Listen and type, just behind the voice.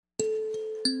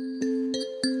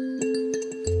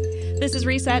This is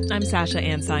Reset. I'm Sasha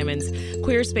Ann Simons.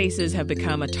 Queer spaces have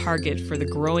become a target for the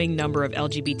growing number of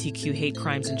LGBTQ hate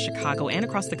crimes in Chicago and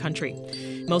across the country.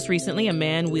 Most recently, a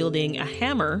man wielding a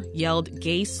hammer yelled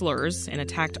gay slurs and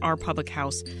attacked our public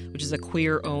house, which is a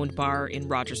queer-owned bar in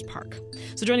Rogers Park.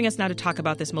 So joining us now to talk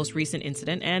about this most recent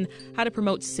incident and how to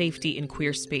promote safety in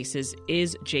queer spaces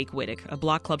is Jake Wittick, a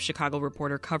Block Club Chicago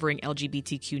reporter covering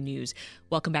LGBTQ news.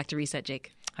 Welcome back to Reset,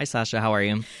 Jake. Hi, Sasha. How are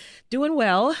you? Doing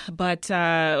well, but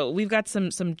we've got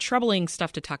some troubling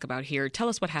stuff to talk about here. Tell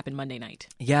us what happened Monday night.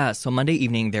 Yeah, so Monday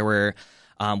evening there were,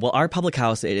 our public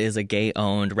house, it is a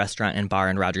gay-owned restaurant and bar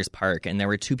in Rogers Park, and there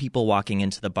were two people walking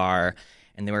into the bar,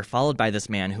 and they were followed by this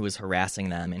man who was harassing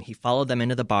them, and he followed them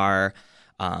into the bar,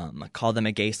 called them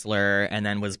a gay slur, and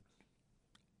then was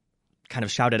kind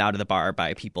of shouted out of the bar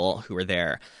by people who were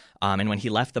there. And when he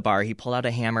left the bar, he pulled out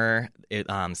a hammer, it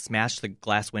smashed the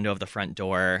glass window of the front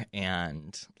door,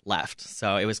 and left.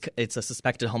 So it's a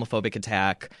suspected homophobic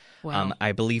attack. Wow.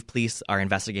 I believe police are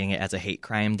investigating it as a hate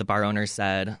crime, the bar owner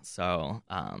said. So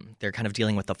they're kind of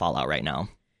dealing with the fallout right now.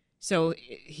 So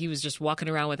he was just walking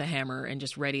around with a hammer and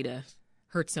just ready to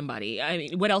hurt somebody. I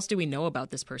mean, what else do we know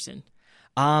about this person?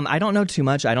 I don't know too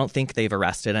much. I don't think they've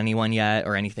arrested anyone yet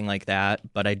or anything like that,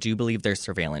 but I do believe there's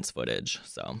surveillance footage.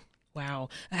 So. Wow.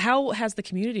 How has the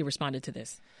community responded to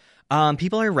this?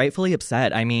 People are rightfully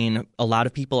upset. I mean, a lot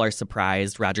of people are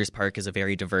surprised. Rogers Park is a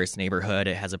very diverse neighborhood.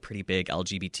 It has a pretty big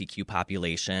LGBTQ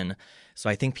population. So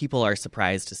I think people are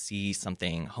surprised to see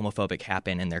something homophobic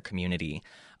happen in their community.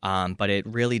 But it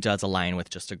really does align with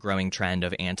just a growing trend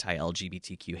of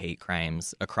anti-LGBTQ hate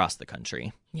crimes across the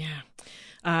country. Yeah.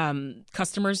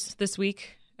 Customers this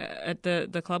week at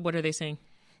the club, what are they saying?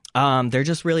 They're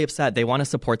just really upset. They want to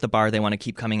support the bar. They want to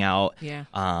keep coming out. Yeah.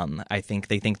 I think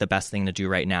they think the best thing to do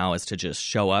right now is to just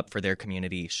show up for their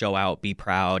community, show out, be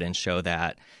proud, and show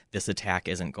that this attack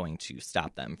isn't going to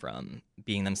stop them from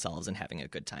being themselves and having a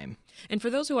good time. And for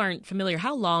those who aren't familiar,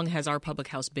 how long has our public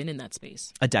house been in that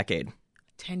space? A decade.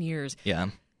 10 years. Yeah.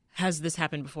 Has this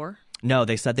happened before? No,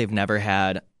 they said they've never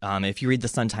had, if you read the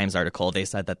Sun-Times article, they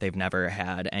said that they've never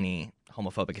had any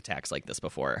homophobic attacks like this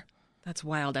before. That's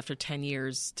wild after 10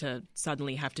 years to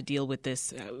suddenly have to deal with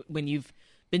this when you've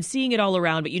been seeing it all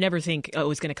around, but you never think,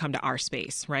 it's going to come to our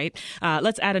space, right?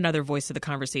 Let's add another voice to the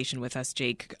conversation with us,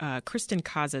 Jake. Kristen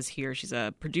Kaza's here. She's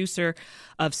a producer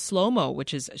of Slow-Mo,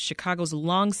 which is Chicago's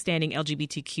longstanding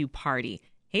LGBTQ party.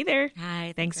 Hey there.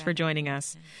 Hi. Thanks for joining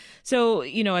us. So,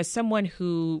 as someone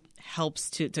who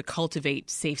helps to cultivate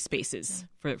safe spaces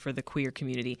for the queer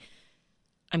community,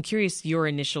 I'm curious your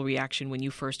initial reaction when you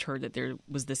first heard that there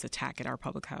was this attack at our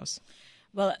public house.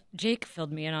 Well, Jake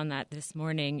filled me in on that this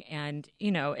morning, and,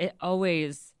 it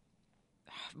always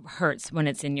hurts when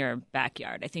it's in your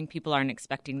backyard. I think people aren't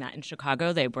expecting that in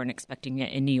Chicago. They weren't expecting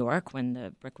it in New York when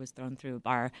the brick was thrown through a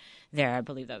bar there. I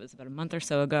believe that was about a month or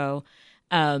so ago.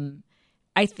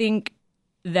 I think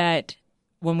that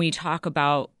when we talk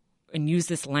about and use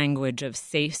this language of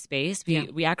safe space,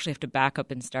 we actually have to back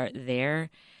up and start there.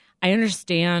 I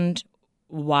understand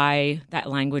why that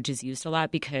language is used a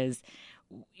lot because,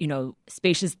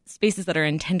 spaces that are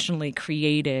intentionally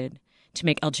created to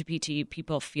make LGBT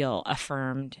people feel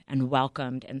affirmed and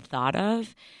welcomed and thought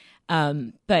of.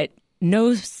 But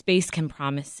no space can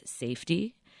promise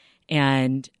safety.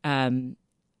 And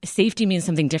safety means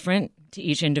something different to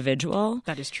each individual.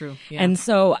 That is true. Yeah. And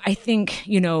so I think,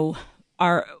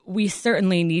 we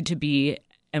certainly need to be,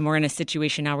 and we're in a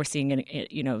situation now we're seeing,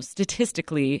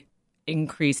 statistically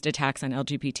increased attacks on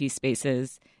LGBT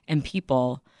spaces and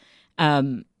people.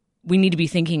 We need to be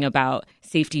thinking about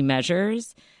safety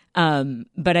measures.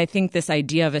 But I think this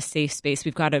idea of a safe space,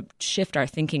 we've got to shift our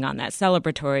thinking on that.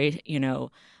 Celebratory,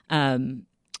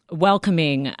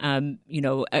 welcoming,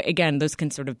 again, those can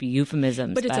sort of be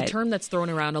euphemisms. But it's a term that's thrown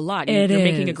around a lot. You're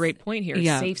making a great point here.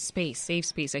 Yeah. Safe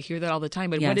space. I hear that all the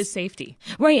time. But Yes. What is safety?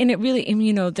 Right. And it really,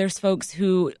 there's folks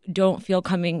who don't feel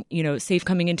safe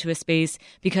coming into a space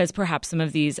because perhaps some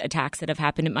of these attacks that have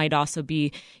happened, it might also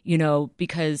be,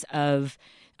 because of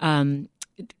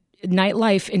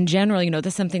nightlife in general.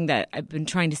 That's something that I've been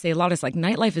trying to say a lot is like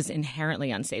nightlife is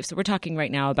inherently unsafe. So we're talking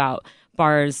right now about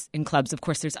bars and clubs. Of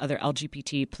course, there's other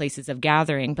LGBT places of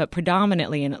gathering, but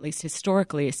predominantly, and at least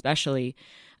historically especially,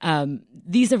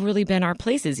 these have really been our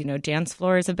places. Dance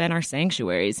floors have been our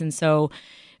sanctuaries. And so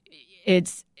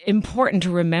it's important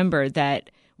to remember that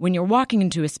when you're walking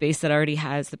into a space that already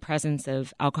has the presence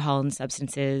of alcohol and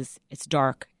substances, it's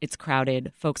dark, it's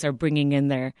crowded, folks are bringing in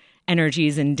their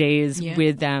energies and days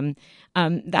with them.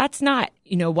 That's not,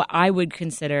 what I would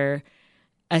consider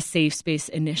a safe space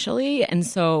initially. And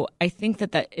so I think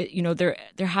that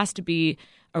there has to be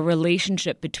a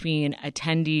relationship between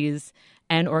attendees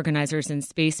and organizers and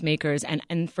space makers.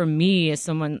 And for me, as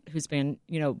someone who's been,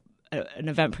 an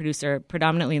event producer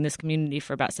predominantly in this community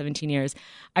for about 17 years,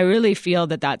 I really feel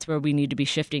that that's where we need to be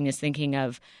shifting, is thinking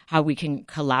of how we can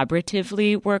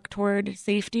collaboratively work toward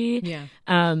safety.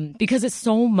 Yeah. Because it's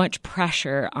so much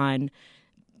pressure on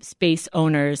space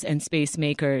owners and space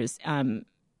makers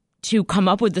to come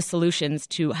up with the solutions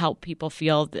to help people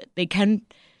feel that they can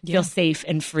feel safe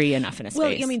and free enough in a space.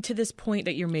 Well, I mean, to this point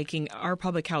that you're making, our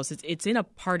public house, it's in a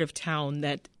part of town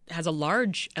that has a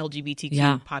large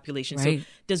LGBTQ population. Right. So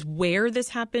does where this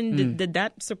happened, did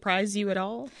that surprise you at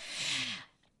all?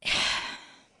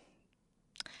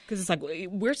 Because it's like,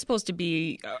 we're supposed to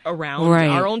be around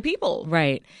our own people.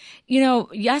 Right.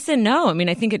 Yes and no. I mean,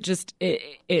 I think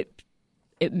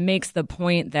it makes the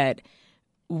point that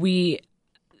we,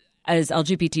 as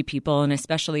LGBT people, and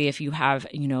especially if you have,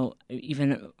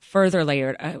 even further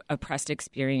layered oppressed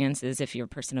experiences, if you're a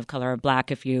person of color or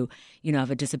Black, if you, have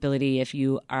a disability, if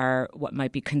you are what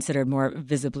might be considered more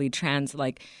visibly trans,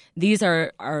 like these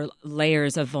are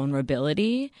layers of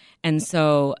vulnerability. And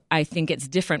so I think it's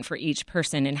different for each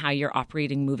person in how you're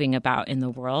operating, moving about in the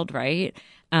world, right?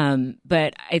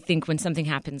 But I think when something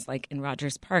happens like in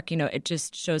Rogers Park, it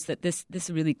just shows that this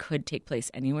really could take place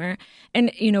anywhere.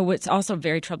 And, what's also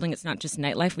very troubling, it's not just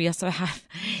nightlife. We also have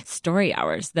story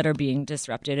hours that are being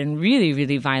disrupted in really,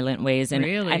 really violent ways. And,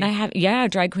 really? And I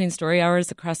have, drag queen story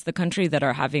hours across the country that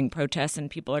are having protests, and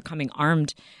people are coming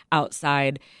armed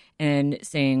outside and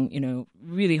saying,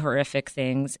 really horrific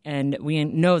things. And we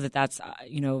know that that's,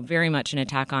 very much an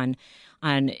attack on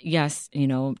yes,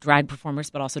 drag performers,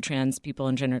 but also trans people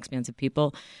and gender expansive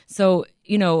people. So,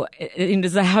 it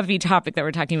is a heavy topic that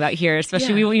we're talking about here,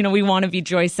 especially, we want to be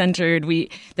joy centered.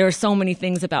 There are so many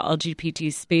things about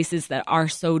LGBT spaces that are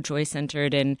so joy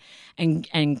centered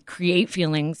and create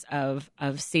feelings of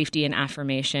safety and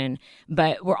affirmation.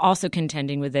 But we're also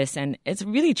contending with this, and it's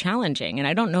really challenging. And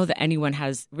I don't know that anyone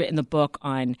has written the book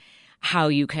on how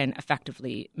you can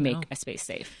effectively make a space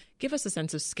safe. Give us a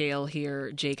sense of scale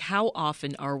here, Jake. How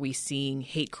often are we seeing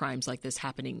hate crimes like this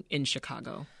happening in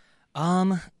Chicago?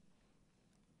 I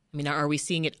mean, are we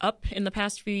seeing it up in the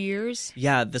past few years?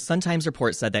 Yeah, the Sun-Times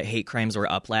report said that hate crimes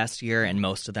were up last year, and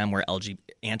most of them were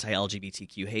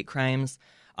anti-LGBTQ hate crimes.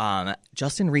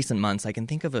 Just in recent months, I can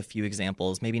think of a few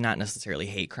examples, maybe not necessarily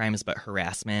hate crimes, but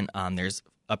harassment. There's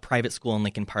a private school in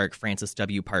Lincoln Park, Francis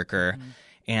W. Parker,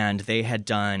 and they had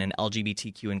done an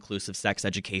LGBTQ inclusive sex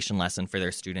education lesson for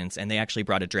their students, and they actually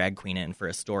brought a drag queen in for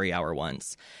a story hour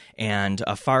once. And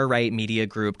a far-right media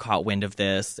group caught wind of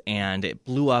this, and it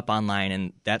blew up online,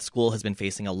 and that school has been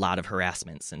facing a lot of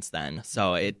harassment since then.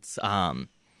 So it's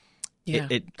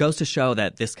it goes to show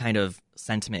that this kind of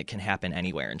sentiment can happen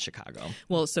anywhere in Chicago.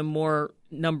 Well, some more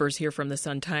numbers here from the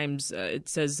Sun-Times. It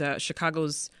says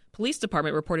Chicago's police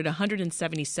department reported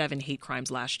 177 hate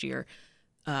crimes last year.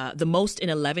 The most in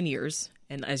 11 years.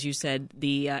 And as you said,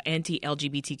 the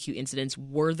anti-LGBTQ incidents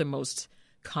were the most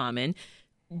common.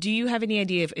 Do you have any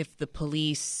idea if the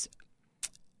police,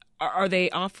 are they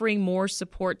offering more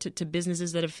support to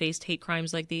businesses that have faced hate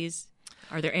crimes like these?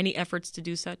 Are there any efforts to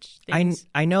do such things?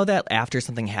 I know that after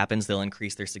something happens, they'll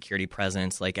increase their security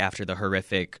presence, like after the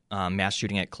horrific mass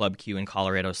shooting at Club Q in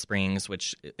Colorado Springs,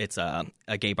 which it's a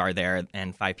gay bar there,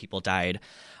 and 5 people died.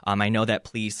 I know that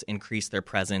police increased their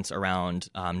presence around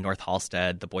North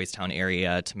Halstead, the Boys Town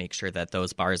area, to make sure that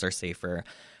those bars are safer.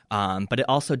 But it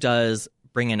also does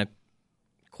bring in a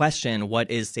question,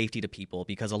 what is safety to people?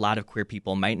 Because a lot of queer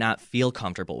people might not feel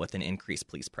comfortable with an increased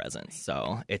police presence.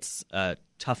 So it's a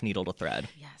tough needle to thread.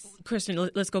 Yes. Kristen,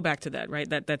 let's go back to that, right?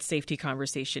 That safety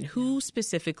conversation. Who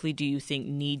specifically do you think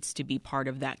needs to be part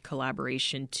of that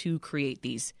collaboration to create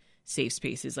these safe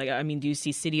spaces? Like, I mean, do you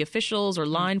see city officials or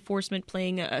law enforcement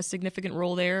playing a significant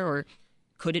role there, or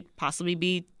could it possibly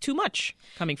be too much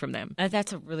coming from them?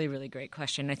 That's a really, really great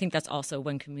question. I think that's also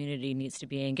when community needs to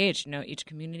be engaged. Each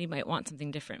community might want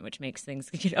something different, which makes things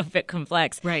a bit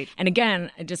complex. Right. And again,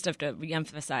 I just have to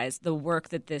reemphasize the work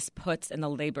that this puts and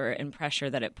the labor and pressure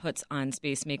that it puts on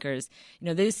space makers.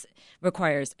 This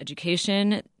requires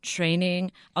education,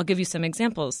 training. I'll give you some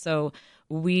examples. So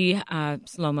we,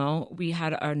 Slow-Mo, we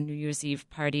had our New Year's Eve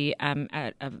party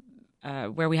at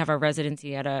where we have our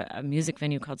residency at a music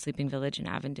venue called Sleeping Village in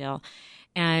Avondale.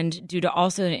 And due to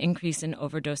also an increase in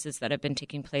overdoses that have been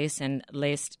taking place and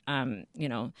laced,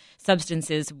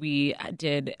 substances, we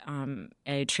did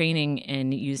a training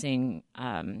in using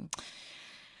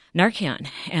Narcan.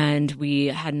 And we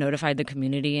had notified the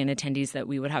community and attendees that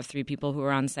we would have 3 people who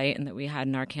were on site and that we had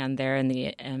Narcan there in the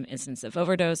instance of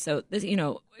overdose. So, this,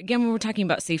 again, when we're talking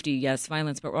about safety, yes,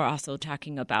 violence, but we're also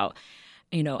talking about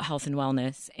health and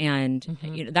wellness. And,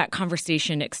 that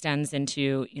conversation extends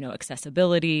into,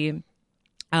 accessibility,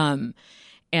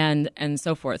 and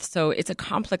so forth. So it's a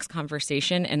complex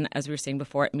conversation. And as we were saying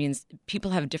before, it means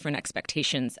people have different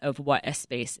expectations of what a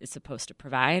space is supposed to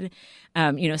provide.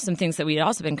 Some things that we had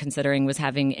also been considering was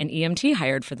having an EMT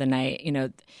hired for the night,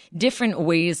 different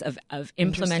ways of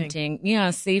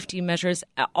implementing safety measures,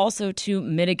 also to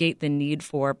mitigate the need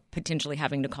for potentially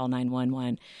having to call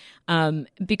 911.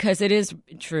 Because it is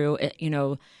true,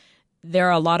 there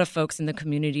are a lot of folks in the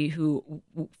community who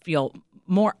feel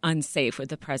more unsafe with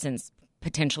the presence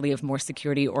potentially of more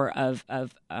security or of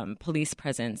police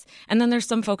presence. And then there's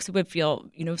some folks who would feel,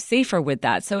 safer with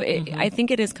that. So I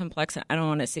think it is complex. I don't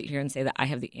want to sit here and say that I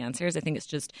have the answers. I think it's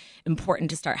just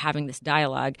important to start having this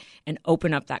dialogue and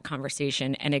open up that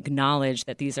conversation and acknowledge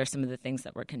that these are some of the things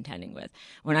that we're contending with.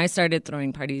 When I started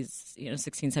throwing parties,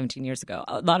 16, 17 years ago,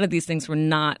 a lot of these things were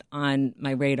not on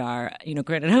my radar.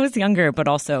 Granted, I was younger, but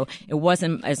also it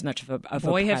wasn't as much of a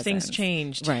Boy, presence. have things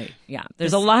changed. Right. Yeah.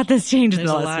 There's a lot that's changed in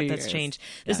the last few years. Changed.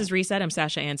 This is Reset. I'm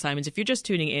Sasha Ann Simons. If you're just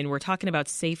tuning in, we're talking about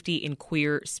safety in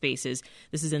queer spaces.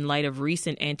 This is in light of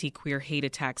recent anti-queer hate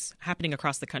attacks happening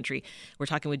across the country. We're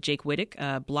talking with Jake Wittick,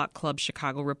 a Block Club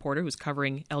Chicago reporter who's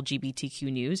covering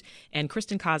LGBTQ news, and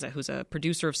Kristen Kaza, who's a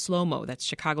producer of Slow Mo, that's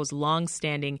Chicago's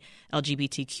long-standing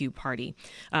LGBTQ party.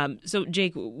 So,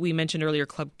 Jake, we mentioned earlier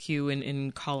Club Q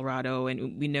in Colorado,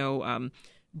 and we know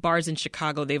bars in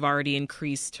Chicago, they've already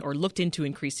increased or looked into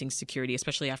increasing security,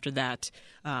 especially after that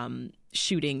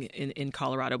shooting in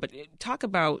Colorado. But talk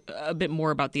about a bit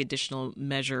more about the additional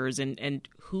measures and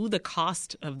who the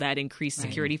cost of that increased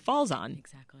security falls on.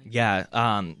 Exactly. Yeah,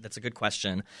 that's a good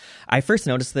question. I first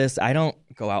noticed this. I don't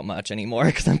go out much anymore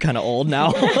because I'm kind of old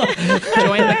now.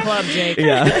 Join the club, Jake.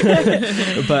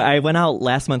 Yeah. But I went out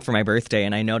last month for my birthday,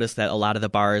 and I noticed that a lot of the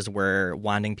bars were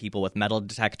wanting people with metal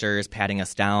detectors, patting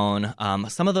us down.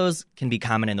 Some of those can be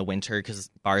common in the winter because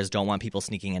bars don't want people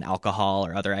sneaking in alcohol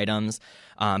or other items.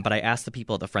 But I asked the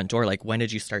people at the front door, when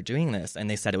did you start doing this? And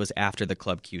they said it was after the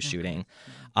Club Q shooting.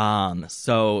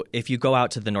 So if you go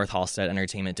out to the North Halstead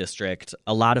Entertainment District,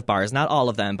 a lot of bars, not all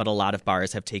of them, but a lot of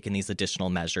bars have taken these additional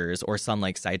measures, or some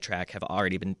like Sidetrack have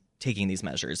already been taking these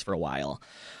measures for a while.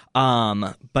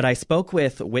 But I spoke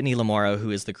with Whitney Lamora,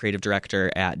 who is the creative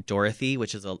director at Dorothy,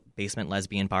 which is a basement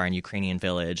lesbian bar in Ukrainian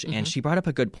Village. And she brought up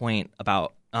a good point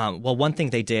about, one thing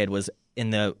they did was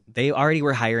they already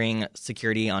were hiring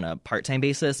security on a part-time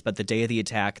basis, but the day of the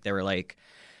attack, they were like,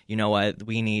 you know what,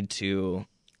 we need to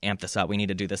amp this up. We need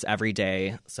to do this every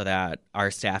day so that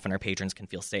our staff and our patrons can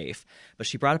feel safe. But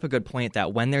she brought up a good point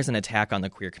that when there's an attack on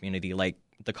the queer community, like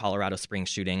the Colorado Springs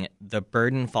shooting, the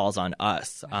burden falls on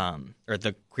us, or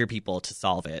the queer people, to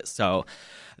solve it. So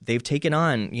they've taken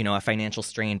on, a financial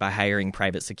strain by hiring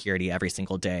private security every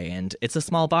single day. And it's a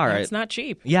small bar. It's not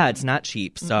cheap. Yeah, it's not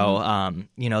cheap. So,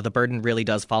 the burden really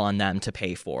does fall on them to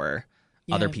pay for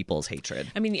other people's hatred.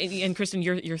 I mean, and Kristen,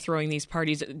 you're throwing these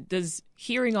parties. Does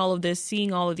hearing all of this,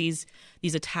 seeing all of these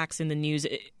attacks in the news,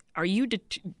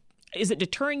 is it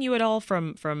deterring you at all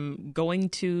from going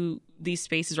to these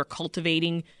spaces or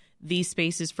cultivating these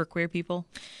spaces for queer people?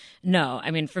 No,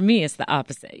 I mean, for me, it's the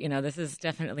opposite. This is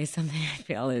definitely something I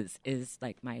feel is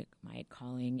like my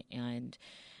calling and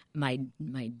my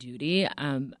duty.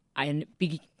 I'm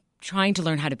trying to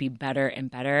learn how to be better and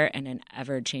better in an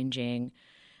ever-changing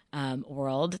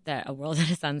world that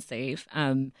is unsafe.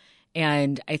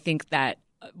 And I think that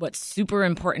what's super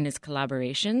important is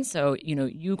collaboration. So,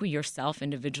 you yourself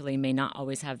individually may not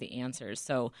always have the answers.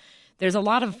 So there's a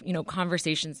lot of,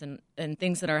 conversations and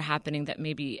things that are happening that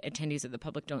maybe attendees or the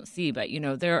public don't see. But,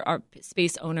 there are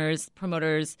space owners,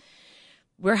 promoters.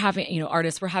 We're having,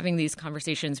 artists, we're having these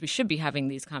conversations. We should be having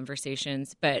these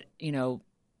conversations. But,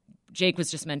 Jake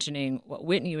was just mentioning what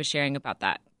Whitney was sharing about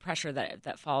that pressure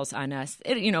that falls on us.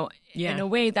 In a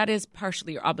way, that is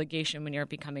partially your obligation when you're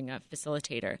becoming a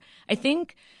facilitator. I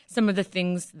think some of the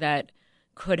things that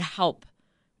could help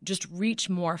just reach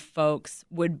more folks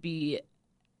would be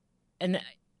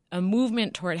a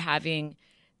movement toward having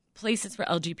places for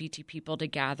LGBT people to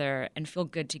gather and feel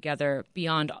good together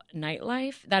beyond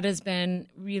nightlife. That has been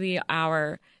really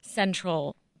our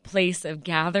central place of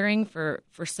gathering for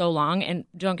so long. And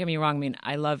don't get me wrong, I mean,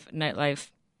 I love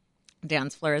nightlife.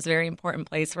 Dance floor is a very important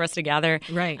place for us to gather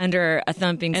under a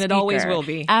thumping speaker. And it always will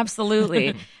be.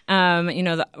 Absolutely.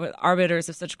 The arbiters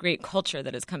of such great culture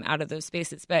that has come out of those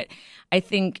spaces. But I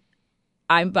think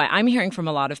I'm hearing from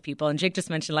a lot of people, and Jake just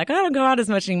mentioned, like, I don't go out as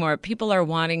much anymore. People are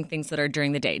wanting things that are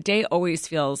during the day. Day always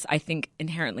feels, I think,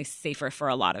 inherently safer for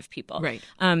a lot of people. Right.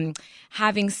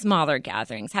 Having smaller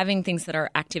gatherings, having things that are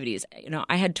activities.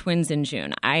 I had twins in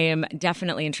June. I am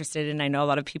definitely interested, and I know a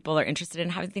lot of people are interested in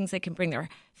having things they can bring their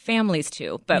families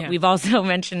to. But we've also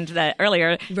mentioned that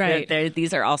earlier, right.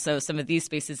 These are also some of these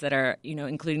spaces that are,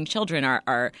 including children,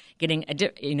 are getting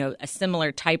a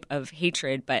similar type of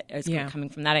hatred, but it's coming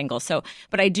from that angle. So,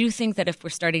 but I do think that if we're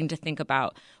starting to think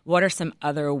about what are some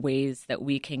other ways that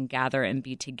we can gather and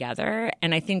be together,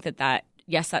 and I think that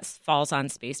yes, that falls on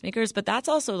space makers, but that's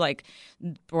also like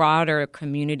broader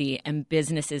community and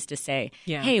businesses to say,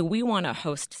 hey, we want to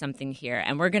host something here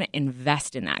and we're going to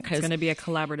invest in that. It's going to be a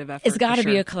collaborative effort. It's got to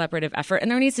be a collaborative effort.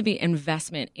 And there needs to be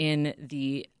investment in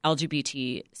the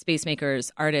LGBT space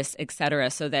makers, artists, et cetera,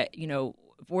 so that,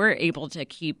 we're able to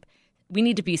we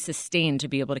need to be sustained to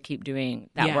be able to keep doing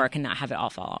that work and not have it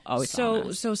always fall on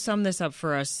us. So sum this up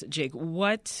for us, Jake.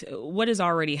 What is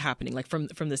already happening, like from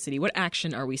the city? What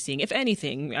action are we seeing, if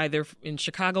anything, either in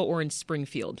Chicago or in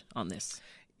Springfield on this?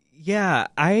 Yeah,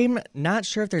 I'm not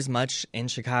sure if there's much in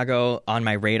Chicago on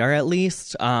my radar, at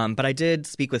least. But I did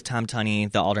speak with Tom Tunney,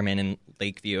 the alderman in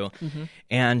Lakeview,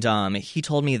 and he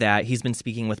told me that he's been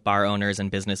speaking with bar owners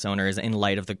and business owners in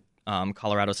light of the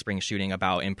Colorado Springs shooting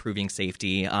about improving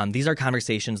safety. These are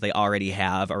conversations they already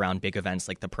have around big events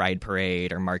like the Pride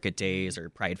Parade or Market Days or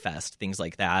Pride Fest, things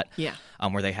like that,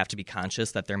 where they have to be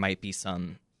conscious that there might be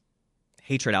some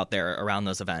hatred out there around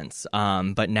those events.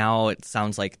 But now it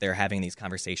sounds like they're having these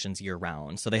conversations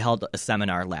year-round. So they held a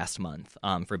seminar last month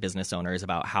for business owners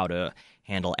about how to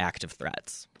handle active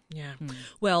threats. Yeah.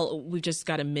 Well, we've just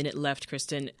got a minute left,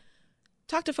 Kristen.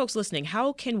 Talk to folks listening.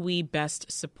 How can we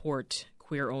best support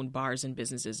queer-owned bars and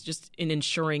businesses, just in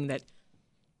ensuring that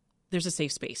there's a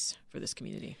safe space for this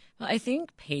community? Well, I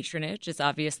think patronage is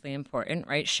obviously important,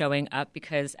 right? Showing up,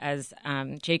 because as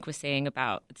Jake was saying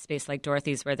about a space like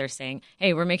Dorothy's, where they're saying,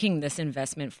 hey, we're making this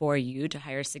investment for you to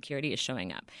hire security, is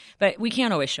showing up. But we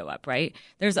can't always show up, right?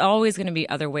 There's always going to be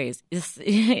other ways.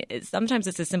 Sometimes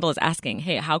it's as simple as asking,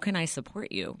 hey, how can I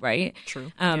support you, right?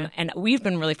 True. And we've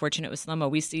been really fortunate with Slow Mo.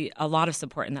 We see a lot of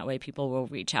support in that way. People will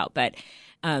reach out. But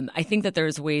I think that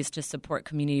there's ways to support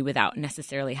community without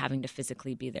necessarily having to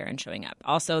physically be there and showing up.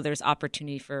 Also, there's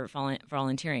opportunity for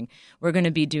volunteering. We're going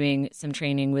to be doing some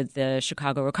training with the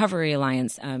Chicago Recovery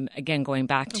Alliance, again, going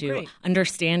back to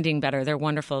understanding better. They're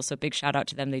wonderful, so big shout out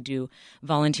to them. They do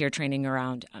volunteer training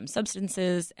around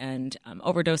substances and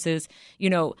overdoses.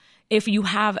 If you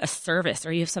have a service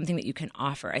or you have something that you can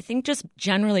offer, I think just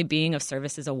generally being of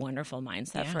service is a wonderful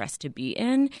mindset for us to be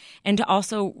in, and to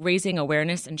also raising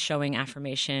awareness and showing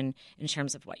affirmation in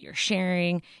terms of what you're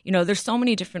sharing. There's so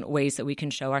many different ways that we can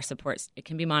show our support. It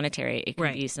can be monetary. It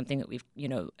can be something that we've,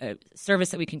 a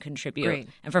service that we can contribute,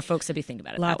 and for folks to be thinking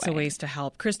about it Lots that way. of ways to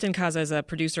help. Kristen Kaza is a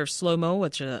producer of Slow Mo,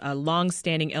 which is a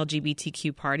long-standing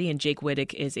LGBTQ party, and Jake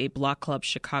Wittick is a Block Club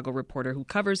Chicago reporter who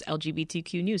covers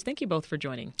LGBTQ news. Thank you both for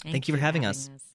joining. Thank you for having us.